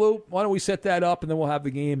 Koopaloop? Why don't we set that up and then we'll have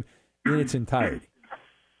the game in its entirety.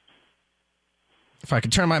 If I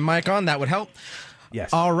could turn my mic on, that would help.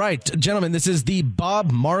 Yes. All right, gentlemen, this is the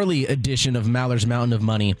Bob Marley edition of Maller's Mountain of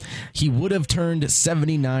Money. He would have turned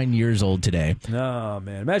 79 years old today. No,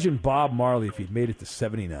 man. Imagine Bob Marley if he'd made it to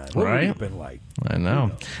 79. What would it have been like? I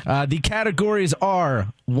know. The categories are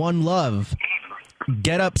One Love,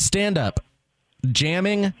 Get Up, Stand Up,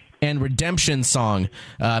 Jamming, and Redemption Song.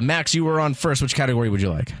 Max, you were on first. Which category would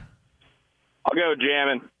you like? I'll go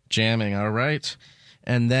jamming. Jamming, all right.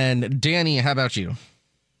 And then, Danny, how about you?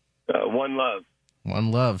 One Love.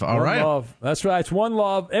 One Love. All right. One Love. That's right. It's One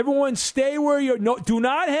Love. Everyone stay where you're. No, do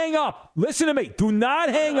not hang up. Listen to me. Do not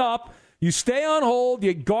hang up. You stay on hold.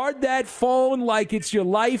 You guard that phone like it's your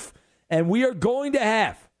life. And we are going to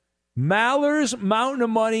have Maller's Mountain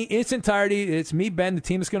of Money in its entirety. It's me, Ben, the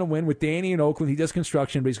team that's going to win with Danny in Oakland. He does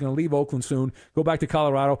construction, but he's going to leave Oakland soon. Go back to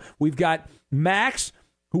Colorado. We've got Max,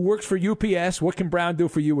 who works for UPS. What can Brown do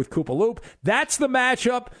for you with Koopaloop? That's the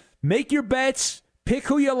matchup. Make your bets. Pick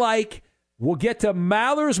who you like. We'll get to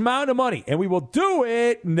Maller's Mountain of Money, and we will do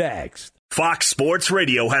it next. Fox Sports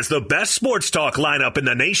Radio has the best sports talk lineup in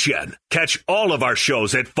the nation. Catch all of our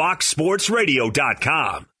shows at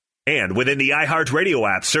foxsportsradio.com. And within the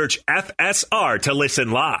iHeartRadio app, search FSR to listen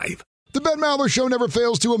live. The Ben Maller Show never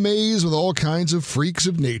fails to amaze with all kinds of freaks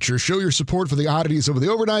of nature. Show your support for the oddities over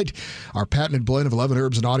the overnight. Our patented blend of 11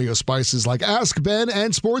 herbs and audio spices like Ask Ben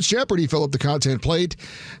and Sports Jeopardy fill up the content plate.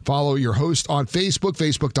 Follow your host on Facebook,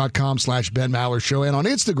 facebook.com/Ben Maller Show. And on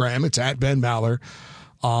Instagram, it's at Ben Maller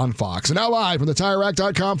on Fox. And now live from the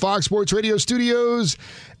TireRack.com Fox Sports Radio studios,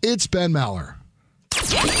 it's Ben Maller.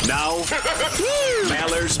 Now,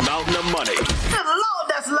 Maller's Mountain of Money. Good Lord,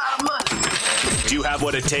 that's a lot of money. Do you have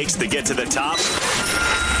what it takes to get to the top?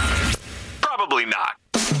 Probably not.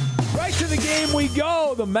 Right to the game we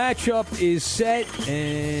go. The matchup is set,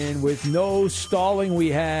 and with no stalling, we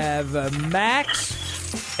have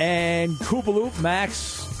Max and Koopaloop.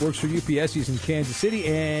 Max works for UPS. He's in Kansas City,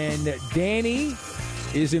 and Danny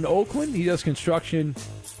is in Oakland. He does construction,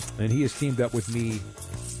 and he has teamed up with me.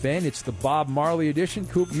 Ben, it's the Bob Marley edition.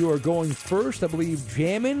 Coop, you are going first. I believe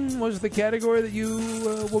Jammin' was the category that you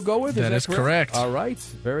will go with. That is correct. All right.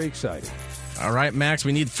 Very exciting. All right, Max,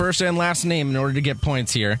 we need first and last name in order to get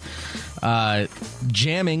points here.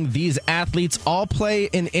 Jamming, these athletes all play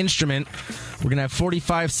an instrument. We're going to have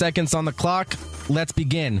 45 seconds on the clock. Let's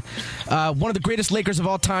begin. One of the greatest Lakers of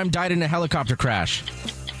all time died in a helicopter crash.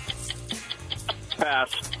 Pass.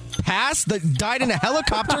 Pass? That died in a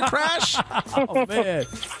helicopter crash? Oh, man.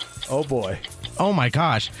 Oh, boy. Oh, my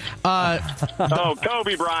gosh.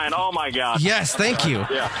 Kobe Bryant. Oh, my gosh. Yes, thank you.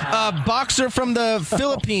 Yeah. Boxer from the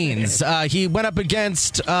Philippines. He went up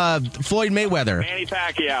against Floyd Mayweather. Manny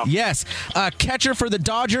Pacquiao. Yes. Catcher for the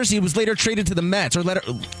Dodgers. He was later traded to the Mets.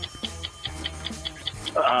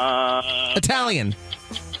 Italian.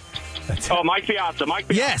 Oh, Mike Piazza.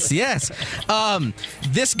 Yes.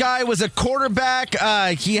 This guy was a quarterback.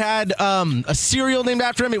 He had a cereal named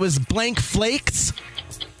after him. It was Blank Flakes.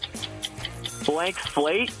 Blank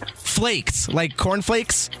Flake? Flakes, like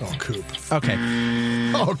cornflakes. Oh, Coop. Okay.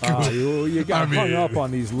 Oh, Coop. You got hung up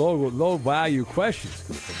on these low value questions,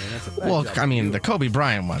 Coop. I mean, that's a bad job to do. The Kobe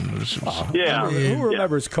Bryant one was. Who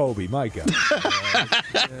remembers Kobe? My God.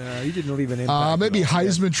 He didn't leave an impact. Maybe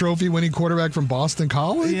Heisman Trophy winning quarterback from Boston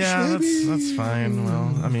College. Yeah, maybe? that's fine.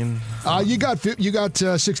 Well, I mean, you got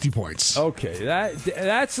 60 points. Okay,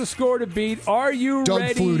 that's the score to beat. Are you Doug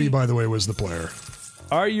ready? Doug Flutie, by the way, was the player.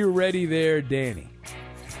 Are you ready there, Danny?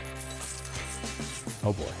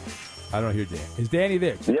 Oh, boy. I don't hear Dan. Is Danny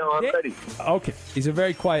there? Yeah, I'm ready. Okay. He's a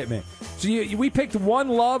very quiet man. So we picked One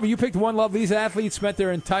Love. You picked One Love. These athletes spent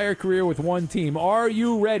their entire career with one team. Are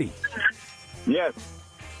you ready? Yes.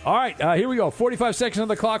 All right. Here we go. 45 seconds on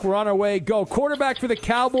the clock. We're on our way. Go. Quarterback for the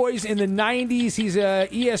Cowboys in the 90s. He's a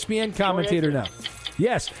ESPN commentator now.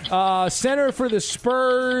 Yes. Center for the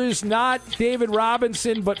Spurs, not David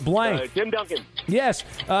Robinson, but blank. Tim Duncan. Yes.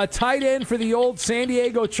 Tight end for the old San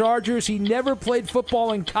Diego Chargers. He never played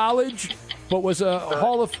football in college, but was a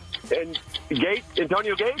Hall of... And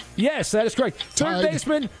Antonio Gates? Yes, that is correct. Third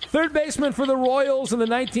baseman for the Royals in the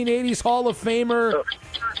 1980s, Hall of Famer.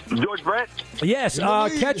 George Brett? Yes.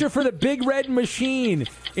 Catcher for the Big Red Machine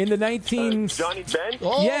in the 19... Johnny Benn?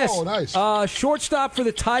 Oh, yes. Nice. Shortstop for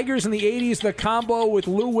the Tigers in the 80s, the combo with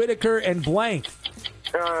Lou Whitaker and blank.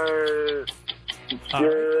 Alan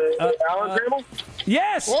Trammell?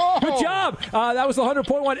 Yes! Whoa. Good job! That was the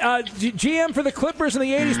 100-point one. GM for the Clippers in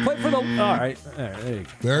the 80s, played for the... All right. There you go.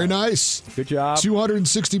 Very nice. Good job.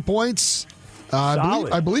 260 points.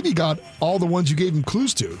 I believe he got all the ones you gave him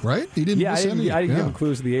clues to, right? He didn't miss any. I didn't give him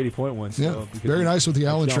clues to the 80-point ones. Yeah. Very nice with the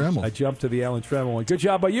Alan Trammell. I jumped to the Alan Trammell one. Good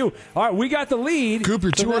job by you. All right, we got the lead. Coop,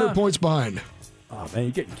 you're 200 points behind. Oh, man,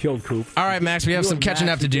 you're getting killed, Coop. All right, Max, we have some catching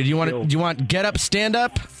up to do. Do you want Get Up, Stand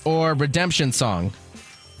Up, or Redemption Song?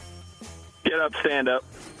 Get Up, Stand Up.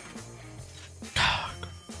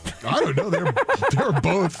 I don't know. They're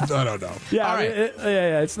both. I don't know. Yeah, all right.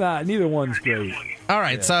 It's not. Neither one's great. All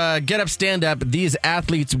right, so Get Up, Stand Up. These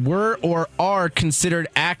athletes were or are considered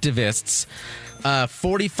activists.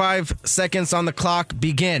 45 seconds on the clock.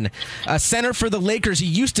 Begin. Center for the Lakers. He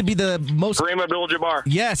used to be the most... Kareem Abdul-Jabbar.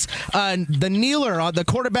 Yes. The kneeler, the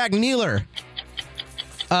quarterback kneeler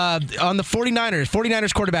on the 49ers.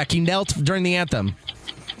 49ers quarterback. He knelt during the anthem.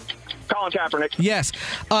 Colin Kaepernick. Yes.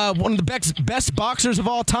 One of the best boxers of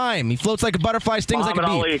all time. He floats like a butterfly, stings Muhammad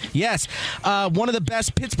like a bee. Ali. Yes. One of the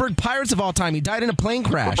best Pittsburgh Pirates of all time. He died in a plane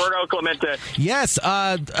crash. Roberto Clemente. Yes.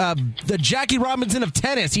 The Jackie Robinson of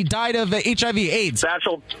tennis. He died of HIV/AIDS.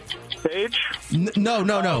 Satchel Paige?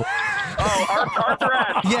 No. Arthur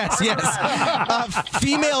Ashe. Yes.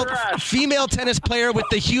 Female tennis player with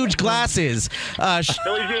the huge glasses.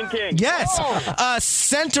 Billie Jean King. Yes.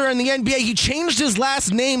 Center in the NBA. He changed his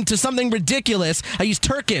last name to something ridiculous. He's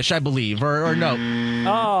Turkish, I believe, or no.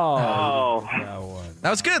 Oh. That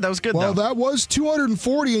was good. Well, that was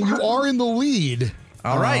 240, and you are in the lead.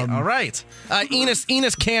 All right.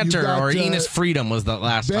 Enes Kanter or Enes Freedom was the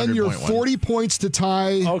last Ben, 100-point you're one. 40 points to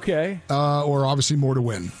tie. Okay. Or obviously more to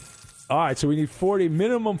win. All right, so we need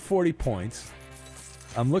minimum 40 points.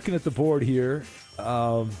 I'm looking at the board here.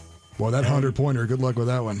 Well, that 100-pointer, good luck with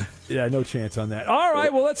that one. Yeah, no chance on that. All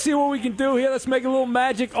right, well, let's see what we can do here. Let's make a little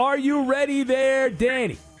magic. Are you ready there,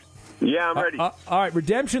 Danny? Yeah, I'm ready. All right,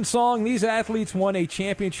 Redemption Song. These athletes won a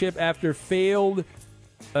championship after failed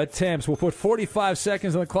attempts. We'll put 45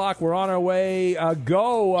 seconds on the clock. We're on our way.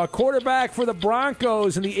 Go. Quarterback for the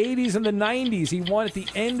Broncos in the 80s and the 90s. He won at the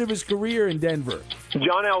end of his career in Denver.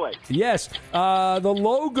 John Elway. Yes. The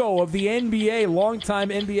logo of the NBA, longtime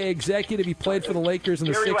NBA executive. He played for the Lakers in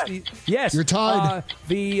the Jerry 60s. West. Yes. You're tied.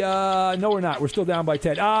 No, we're not. We're still down by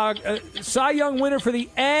 10. Cy Young winner for the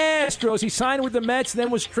Astros. He signed with the Mets,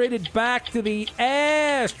 then was traded back to the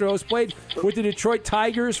Astros. Played with the Detroit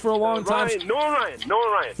Tigers for a long time. Nolan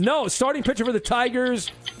Ryan. No, starting pitcher for the Tigers.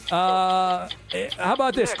 How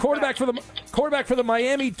about this? Quarterback for the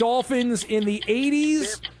Miami Dolphins in the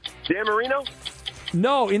 80s. Dan Marino.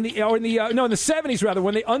 No, in the 70s rather,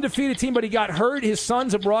 when they undefeated team, but he got hurt. His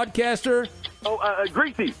son's a broadcaster.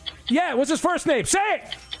 Greasy. Yeah, what's his first name? Say it.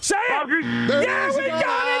 Bob Greasy. Yeah, we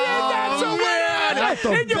got it. That's a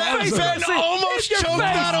win. In your face, Ben almost choked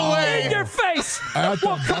that away. In your face. Well,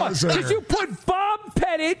 come on. Did you put Bob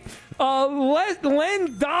Pettit Pettit,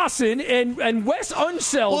 Len Dawson, and Wes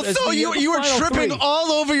Unseld. Well, so you were tripping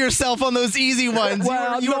all over yourself on those easy ones.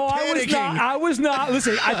 Well, you were panicking. I was not.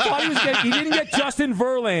 Listen, I thought he didn't get Justin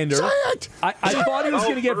Verlander. I thought he was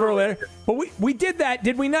going to get Verlander. But we did that.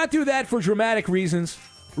 Did we not do that for dramatic reasons?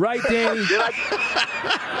 Right, Danny?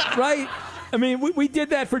 Right? I mean, we did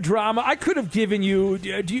that for drama. I could have given you.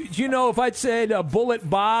 Do you know if I'd said Bullet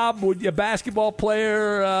Bob, a basketball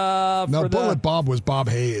player? No, Bullet Bob was Bob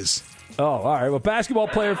Hayes. Oh, all right. Well, basketball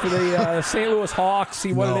player for the St. Louis Hawks.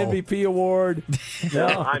 He won an MVP award. No,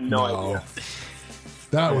 I have no idea.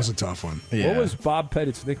 That was a tough one. Yeah. What was Bob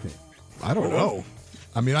Pettit's nickname? I don't know.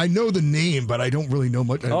 I mean, I know the name, but I don't really know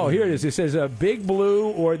much. Oh, here it is. It says Big Blue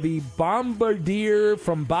or the Bombardier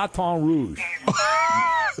from Baton Rouge.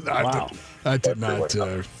 Wow. That did not.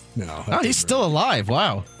 No. Oh, he's still alive.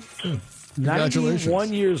 Wow. Congratulations.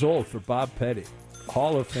 91 years old for Bob Pettit.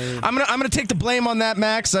 Hall of Fame. I'm gonna take the blame on that,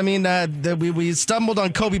 Max. I mean, we stumbled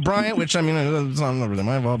on Kobe Bryant, which I mean, it's not really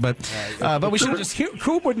my fault, but we should just.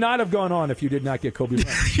 Coop would not have gone on if you did not get Kobe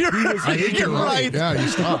Bryant. I think you're right. Yeah, you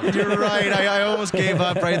stopped. You're right. I almost gave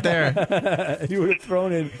up right there. You would have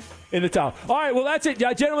thrown in the towel. All right, well, that's it.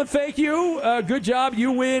 Gentlemen, thank you. Good job.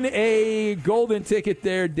 You win a golden ticket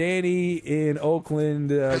there, Danny, in Oakland.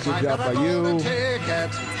 Good job by you.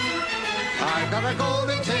 I got a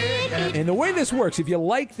golden ticket. And the way this works, if you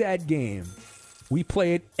like that game, we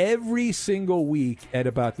play it every single week at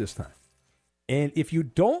about this time. And if you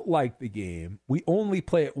don't like the game, we only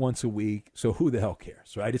play it once a week, so who the hell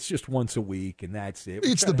cares, right? It's just once a week, and that's it.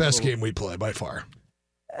 It's the best game we play, by far.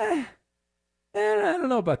 I don't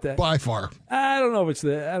know about that. By far. I don't know if it's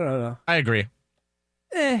I don't know. I agree.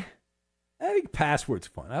 I think Password's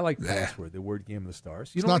fun. I like Password, the word game of the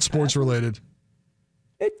stars. It's not sports related.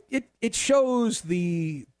 It shows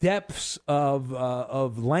the depths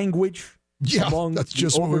of language. Yeah, that's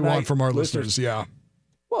just what we want from our listeners. Yeah.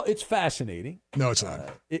 Well, it's fascinating. No, it's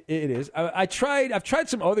not. It is. I've tried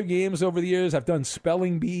some other games over the years. I've done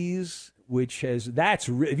Spelling Bees, which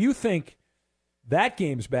if you think that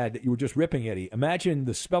game's bad that you were just ripping, Eddie, imagine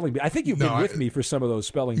the Spelling Bee. I think you've been with me for some of those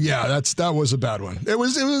spelling bees. Yeah, that was a bad one. It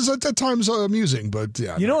was at times amusing, but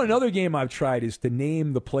yeah. You know, another game I've tried is to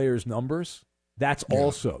name the players' numbers. That's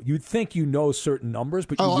also, you'd think you know certain numbers,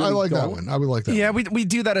 but you really I like don't. that one. I would like that. Yeah, we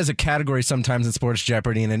do that as a category sometimes in Sports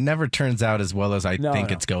Jeopardy, and it never turns out as well as I think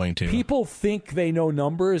it's going to. People think they know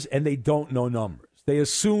numbers, and they don't know numbers. They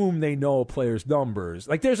assume they know players' numbers.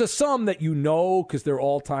 Like, there's some that you know because they're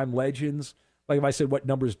all-time legends. Like if I said what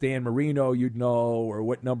number is Dan Marino, you'd know, or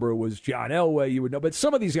what number was John Elway, you would know. But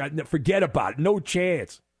some of these guys, forget about it. No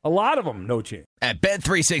chance. A lot of them, no chance. At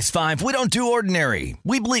Bet365, we don't do ordinary.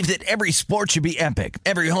 We believe that every sport should be epic.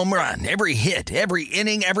 Every home run, every hit, every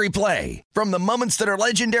inning, every play. From the moments that are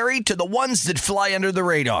legendary to the ones that fly under the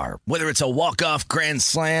radar. Whether it's a walk-off grand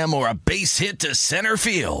slam or a base hit to center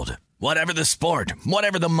field. Whatever the sport,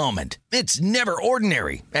 whatever the moment. It's never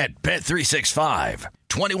ordinary at Bet365.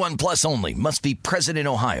 21 plus only. Must be present in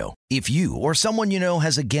Ohio. If you or someone you know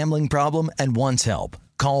has a gambling problem and wants help,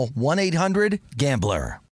 call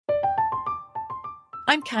 1-800-GAMBLER.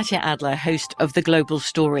 I'm Katya Adler, host of The Global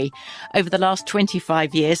Story. Over the last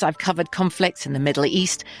 25 years, I've covered conflicts in the Middle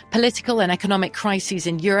East, political and economic crises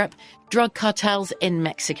in Europe, drug cartels in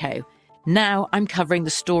Mexico. Now I'm covering the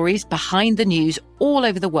stories behind the news all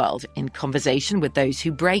over the world in conversation with those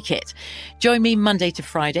who break it. Join me Monday to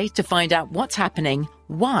Friday to find out what's happening,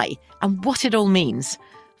 why, and what it all means.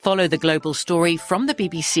 Follow The Global Story from the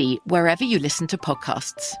BBC wherever you listen to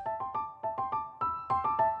podcasts.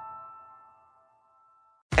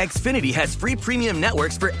 Xfinity has free premium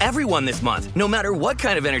networks for everyone this month, no matter what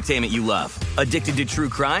kind of entertainment you love. Addicted to true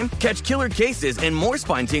crime? Catch killer cases and more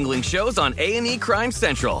spine-tingling shows on A&E Crime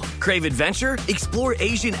Central. Crave adventure? Explore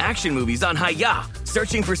Asian action movies on Hi-Ya.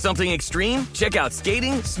 Searching for something extreme? Check out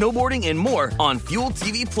skating, snowboarding, and more on Fuel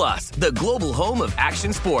TV Plus, the global home of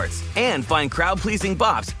action sports. And find crowd-pleasing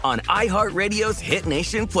bops on iHeartRadio's Hit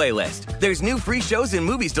Nation playlist. There's new free shows and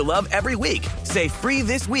movies to love every week. Say free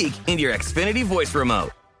this week in your Xfinity voice remote.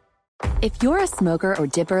 If you're a smoker or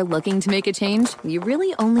dipper looking to make a change, you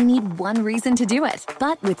really only need one reason to do it.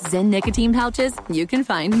 But with Zyn nicotine pouches, you can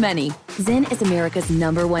find many. Zyn is America's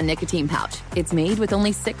 #1 nicotine pouch. It's made with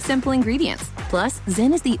only 6 simple ingredients. Plus,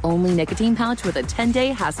 Zyn is the only nicotine pouch with a 10-day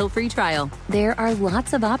hassle-free trial. There are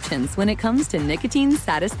lots of options when it comes to nicotine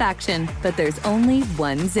satisfaction, but there's only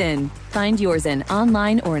one Zyn. Find your Zyn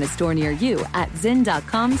online or in a store near you at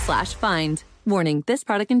zyn.com/find. Warning, this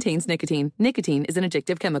product contains nicotine. Nicotine is an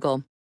addictive chemical.